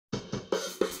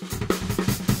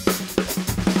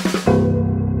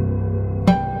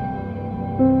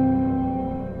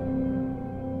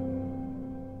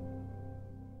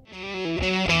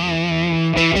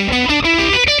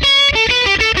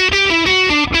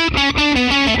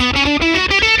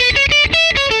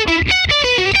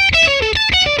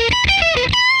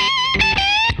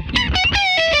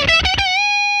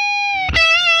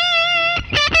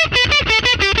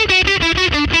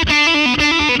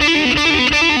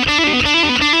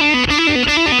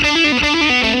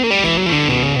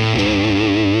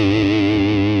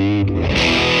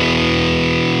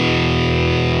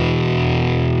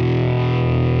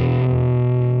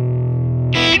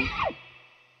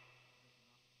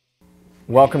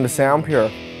Welcome to Sound Pure.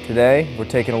 Today we're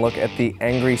taking a look at the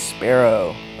Angry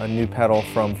Sparrow, a new pedal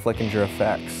from Flickinger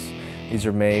Effects. These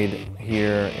are made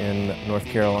here in North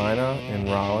Carolina,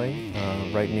 in Raleigh,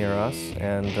 right near us,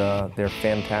 and they're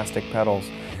fantastic pedals.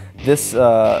 This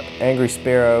Angry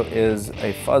Sparrow is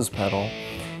a fuzz pedal.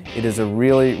 It is a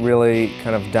really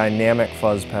kind of dynamic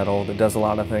fuzz pedal that does a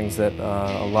lot of things that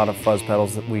a lot of fuzz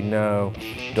pedals that we know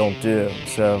don't do.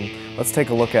 So let's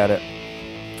take a look at it.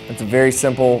 It's a very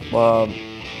simple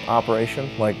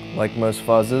operation, like most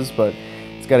fuzzes, but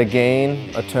it's got a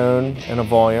gain, a tone, and a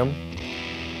volume.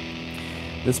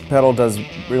 This pedal does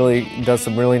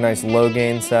some really nice low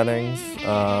gain settings.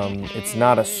 It's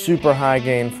not a super high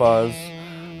gain fuzz,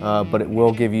 but it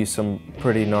will give you some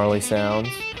pretty gnarly sounds.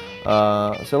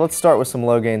 So let's start with some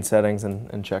low gain settings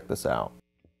and check this out.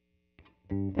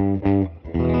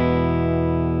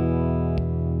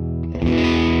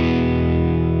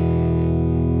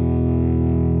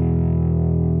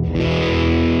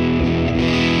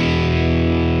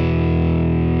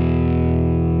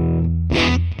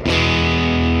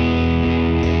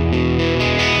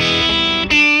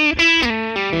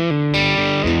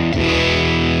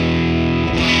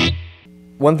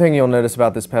 One thing you'll notice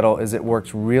about this pedal is it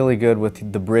works really good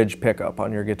with the bridge pickup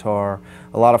on your guitar.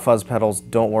 A lot of fuzz pedals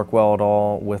don't work well at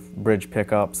all with bridge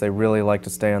pickups. They really like to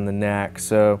stay on the neck.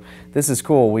 So this is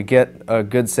cool. We get a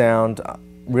good sound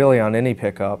really on any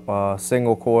pickup,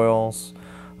 single coils,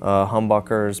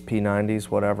 humbuckers, P90s,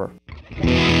 whatever.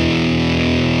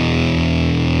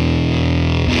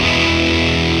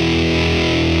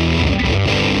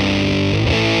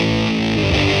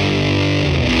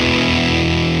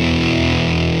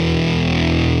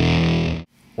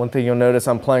 One thing you'll notice,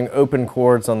 I'm playing open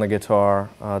chords on the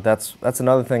guitar. That's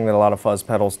another thing that a lot of fuzz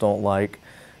pedals don't like.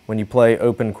 When you play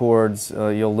open chords,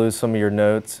 you'll lose some of your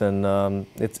notes, and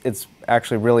it's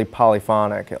actually really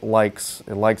polyphonic. It likes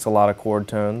a lot of chord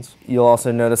tones. You'll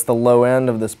also notice the low end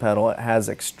of this pedal. It has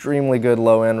extremely good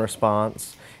low end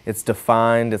response. It's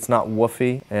defined, it's not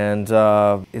woofy, and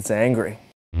it's angry.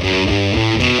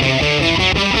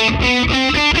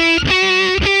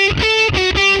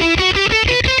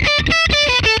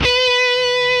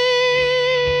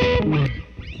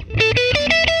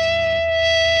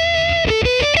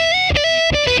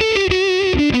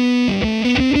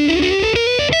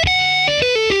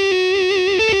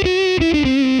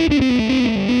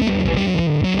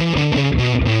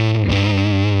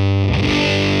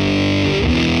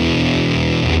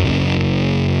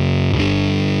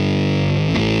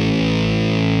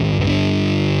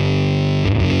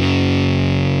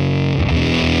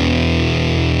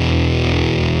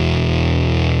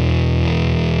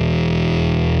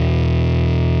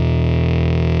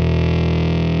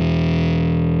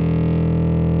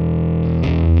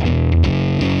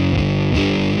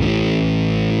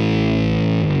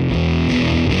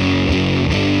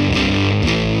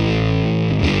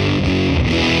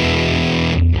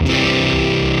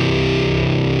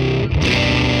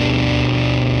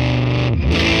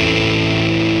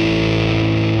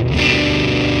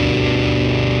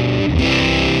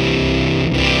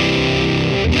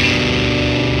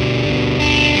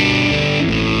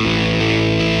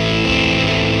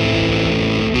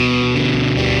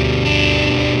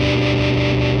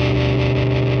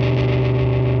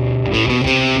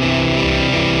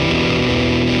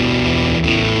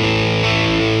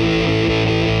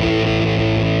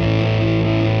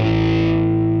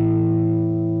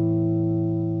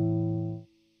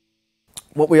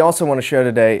 What we also want to show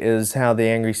today is how the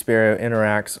Angry Sparrow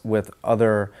interacts with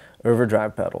other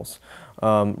overdrive pedals.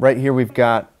 Right here we've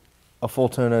got a full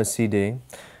tone OCD,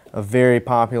 a very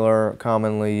popular,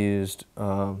 commonly used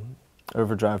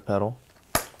overdrive pedal.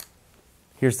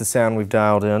 Here's the sound we've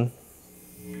dialed in.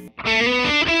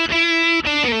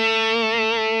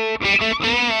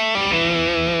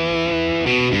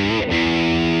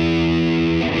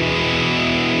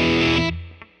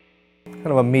 Kind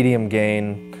of a medium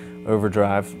gain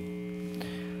overdrive.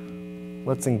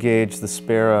 Let's engage the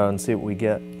Sparrow and see what we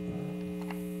get.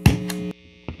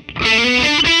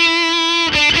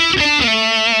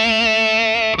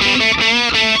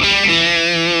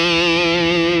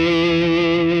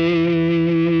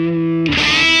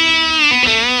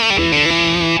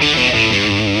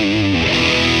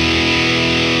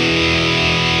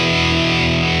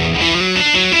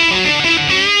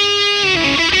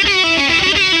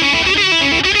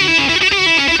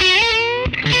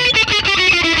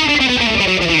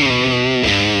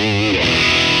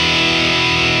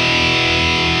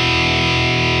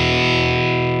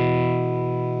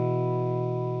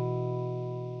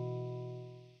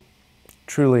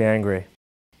 Truly angry.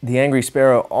 The Angry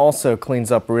Sparrow also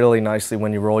cleans up really nicely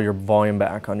when you roll your volume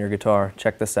back on your guitar.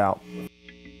 Check this out.